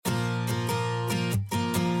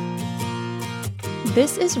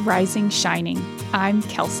This is Rising Shining. I'm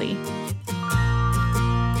Kelsey.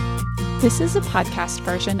 This is a podcast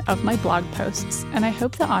version of my blog posts, and I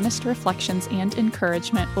hope the honest reflections and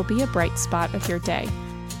encouragement will be a bright spot of your day.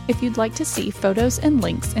 If you'd like to see photos and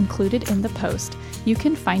links included in the post, you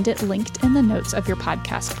can find it linked in the notes of your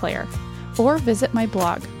podcast player, or visit my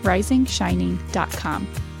blog, risingshining.com.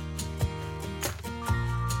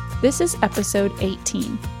 This is episode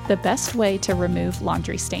 18, The Best Way to Remove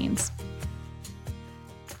Laundry Stains.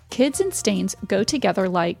 Kids and stains go together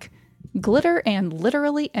like glitter and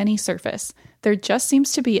literally any surface. There just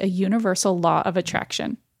seems to be a universal law of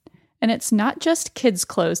attraction. And it's not just kids'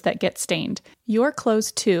 clothes that get stained. Your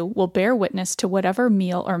clothes, too, will bear witness to whatever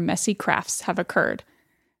meal or messy crafts have occurred.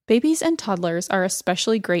 Babies and toddlers are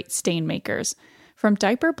especially great stain makers. From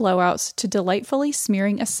diaper blowouts to delightfully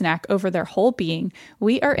smearing a snack over their whole being,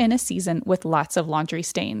 we are in a season with lots of laundry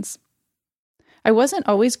stains. I wasn't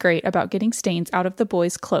always great about getting stains out of the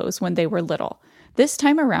boys' clothes when they were little. This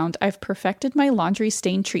time around, I've perfected my laundry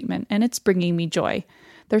stain treatment, and it's bringing me joy.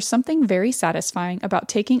 There's something very satisfying about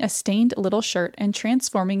taking a stained little shirt and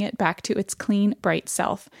transforming it back to its clean, bright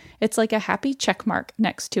self. It's like a happy check mark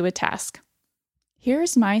next to a task.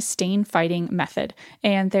 Here's my stain fighting method,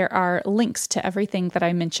 and there are links to everything that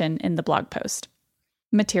I mention in the blog post.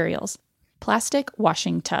 Materials: plastic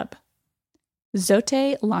washing tub,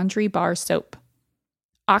 Zote laundry bar soap,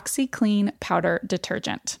 OxiClean powder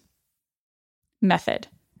detergent. Method: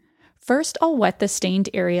 first, I'll wet the stained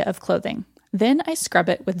area of clothing. Then I scrub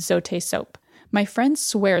it with Zote soap. My friend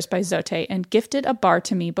swears by Zote and gifted a bar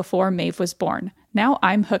to me before Maeve was born. Now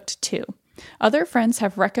I'm hooked too. Other friends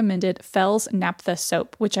have recommended Fell's Naphtha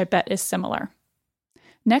soap, which I bet is similar.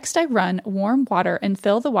 Next, I run warm water and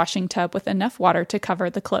fill the washing tub with enough water to cover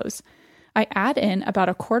the clothes. I add in about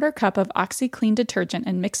a quarter cup of OxiClean detergent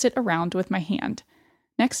and mix it around with my hand.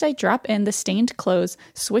 Next, I drop in the stained clothes,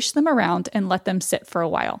 swish them around, and let them sit for a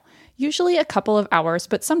while, usually a couple of hours,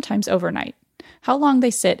 but sometimes overnight. How long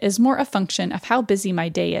they sit is more a function of how busy my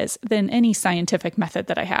day is than any scientific method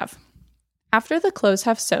that I have. After the clothes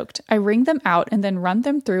have soaked, I wring them out and then run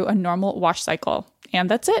them through a normal wash cycle. And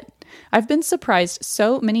that's it. I've been surprised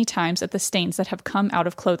so many times at the stains that have come out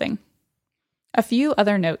of clothing. A few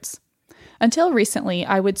other notes. Until recently,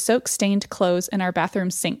 I would soak stained clothes in our bathroom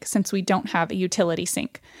sink since we don't have a utility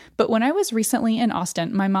sink. But when I was recently in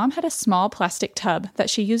Austin, my mom had a small plastic tub that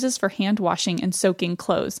she uses for hand washing and soaking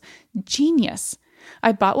clothes. Genius!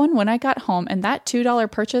 I bought one when I got home, and that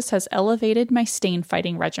 $2 purchase has elevated my stain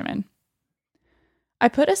fighting regimen. I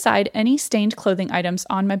put aside any stained clothing items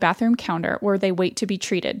on my bathroom counter where they wait to be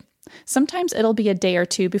treated. Sometimes it'll be a day or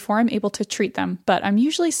two before I'm able to treat them, but I'm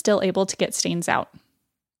usually still able to get stains out.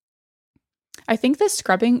 I think the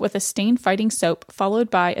scrubbing with a stain-fighting soap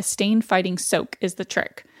followed by a stain-fighting soak is the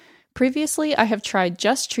trick. Previously, I have tried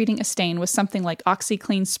just treating a stain with something like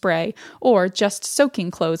OxiClean spray or just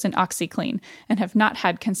soaking clothes in OxiClean and have not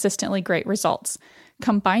had consistently great results.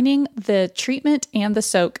 Combining the treatment and the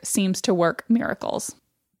soak seems to work miracles.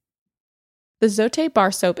 The Zote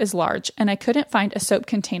bar soap is large, and I couldn't find a soap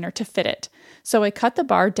container to fit it, so I cut the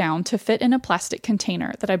bar down to fit in a plastic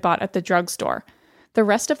container that I bought at the drugstore. The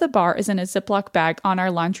rest of the bar is in a Ziploc bag on our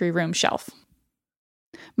laundry room shelf.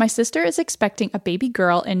 My sister is expecting a baby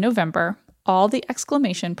girl in November, all the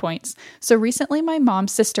exclamation points, so recently my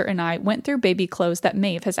mom's sister and I went through baby clothes that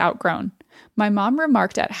Maeve has outgrown. My mom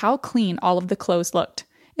remarked at how clean all of the clothes looked.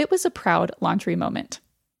 It was a proud laundry moment.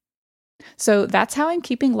 So that's how I'm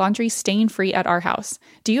keeping laundry stain-free at our house.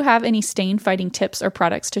 Do you have any stain-fighting tips or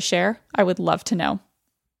products to share? I would love to know.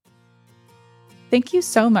 Thank you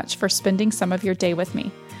so much for spending some of your day with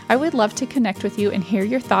me. I would love to connect with you and hear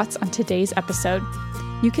your thoughts on today's episode.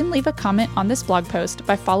 You can leave a comment on this blog post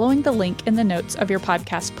by following the link in the notes of your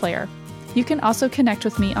podcast player. You can also connect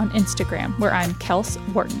with me on Instagram, where I'm Kels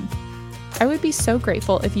Wharton. I would be so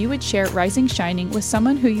grateful if you would share Rising Shining with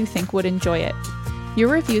someone who you think would enjoy it. Your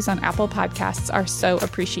reviews on Apple Podcasts are so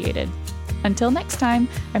appreciated. Until next time,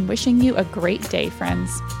 I'm wishing you a great day,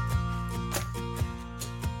 friends.